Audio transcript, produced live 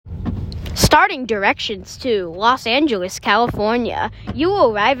Starting directions to Los Angeles, California. You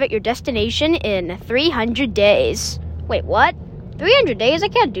will arrive at your destination in 300 days. Wait, what? 300 days? I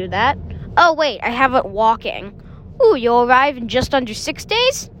can't do that. Oh, wait, I have it walking. Ooh, you'll arrive in just under 6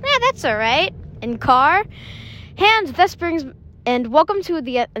 days? That's alright. In car. And welcome to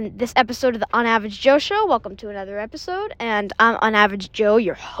this episode of the On Average Joe Show. Welcome to another episode. And I'm On Average Joe,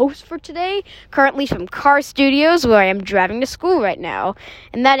 your host for today. Currently from Car Studios, where I am driving to school right now.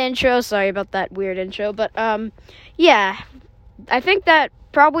 And that intro, sorry about that weird intro. But, yeah. I think that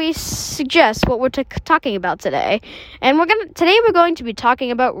probably suggests what we're talking about today. And today we're going to be talking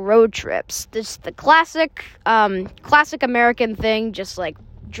about road trips. This the classic American thing, just like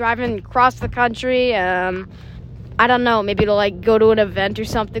driving across the country. I don't know, maybe to like go to an event or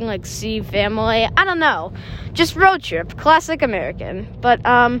something, like see family. I don't know. Just road trip, classic American. But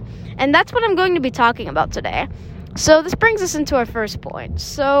and that's what I'm going to be talking about today. So this brings us into our first point.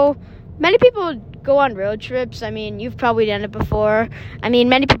 So many people go on road trips. I mean, you've probably done it before. I mean,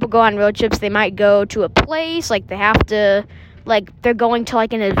 many people go on road trips. They might go to a place, like they have to, like they're going to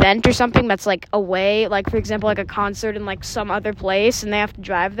like an event or something that's like away, like for example, like a concert in like some other place, and they have to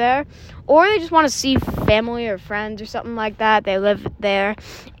drive there. Or they just want to see family or friends or something like that. They live there.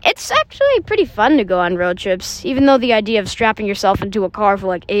 It's actually pretty fun to go on road trips, even though the idea of strapping yourself into a car for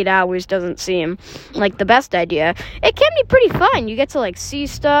like 8 hours doesn't seem like the best idea. It can be pretty fun. You get to like see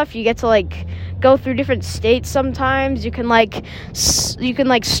stuff. You get to like go through different states sometimes. You can like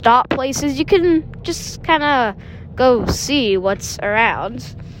stop places. You can just kind of go see what's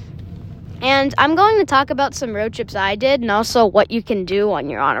around. And I'm going to talk about some road trips I did and also what you can do when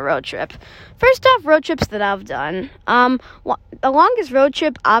you're on a road trip. First off, road trips that I've done. The longest road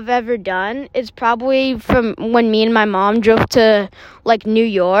trip I've ever done is probably from when me and my mom drove to like New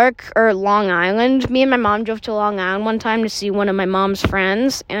York or Long Island. Me and my mom drove to Long Island one time to see one of my mom's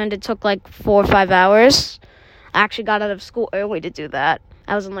friends, and it took like 4 or 5 hours. I actually got out of school early to do that.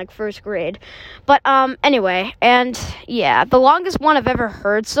 I was in like first grade. But anyway, and yeah, the longest one I've ever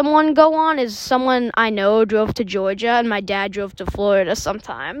heard someone go on is someone I know drove to Georgia, and my dad drove to Florida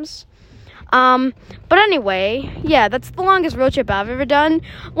sometimes. But anyway, yeah, that's the longest road trip I've ever done.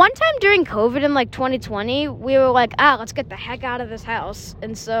 One time during COVID in like 2020, we were like, let's get the heck out of this house.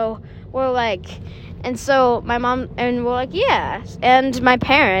 And so my mom and we're like, yeah. And my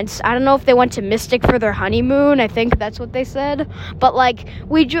parents, I don't know if they went to Mystic for their honeymoon. I think that's what they said. But like,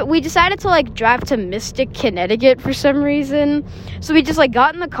 we decided to like drive to Mystic, Connecticut for some reason. So we just like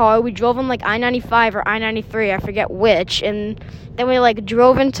got in the car. We drove on like I-95 or I-93, I forget which. And then we like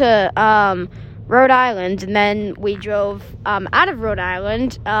drove into Rhode Island, and then we drove out of Rhode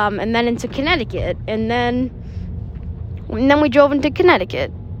Island and then into Connecticut. And then we drove into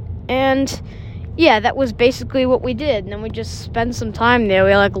Connecticut. And yeah, that was basically what we did. And then we just spent some time there.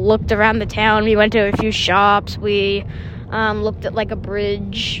 We like looked around the town. We went to a few shops. We looked at like a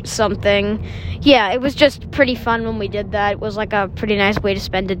bridge, something. Yeah, it was just pretty fun when we did that. It was like a pretty nice way to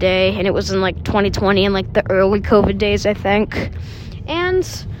spend a day. And it was in like 2020 and like the early COVID days, I think. And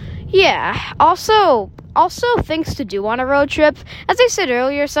yeah, also things to do on a road trip. As I said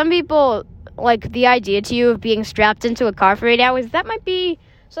earlier, some people like the idea to you of being strapped into a car for 8 hours. That might be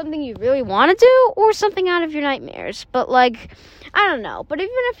something you really want to do, or something out of your nightmares. But like, I don't know. But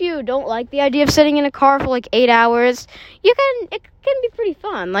even if you don't like the idea of sitting in a car for like 8 hours, it can be pretty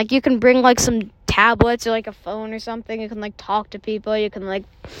fun. Like, you can bring like some tablets or like a phone or something. You can like talk to people. You can like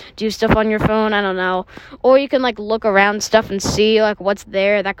do stuff on your phone. I don't know. Or you can like look around stuff and see like what's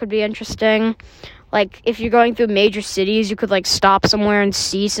there. That could be interesting. Like, if you're going through major cities, you could like stop somewhere and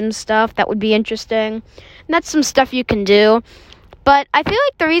see some stuff. That would be interesting. And that's some stuff you can do. But I feel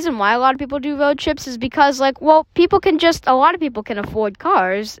like the reason why a lot of people do road trips is because, like, well, a lot of people can afford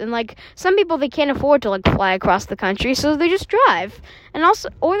cars, and, like, some people, they can't afford to, like, fly across the country, so they just drive. And also,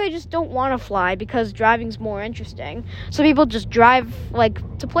 or they just don't want to fly because driving's more interesting. So people just drive, like,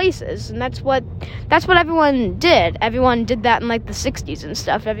 to places, and that's what everyone did. Everyone did that in, like, the 60s and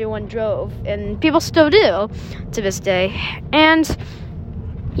stuff. Everyone drove, and people still do to this day. And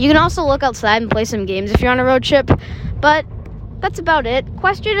you can also look outside and play some games if you're on a road trip, but that's about it.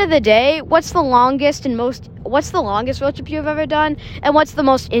 Question of the day: what's the longest road trip you've ever done, and what's the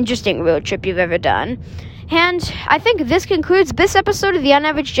most interesting road trip you've ever done? And I think this concludes this episode of the On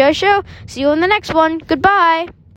Average Joe Show. See you in the next one. Goodbye.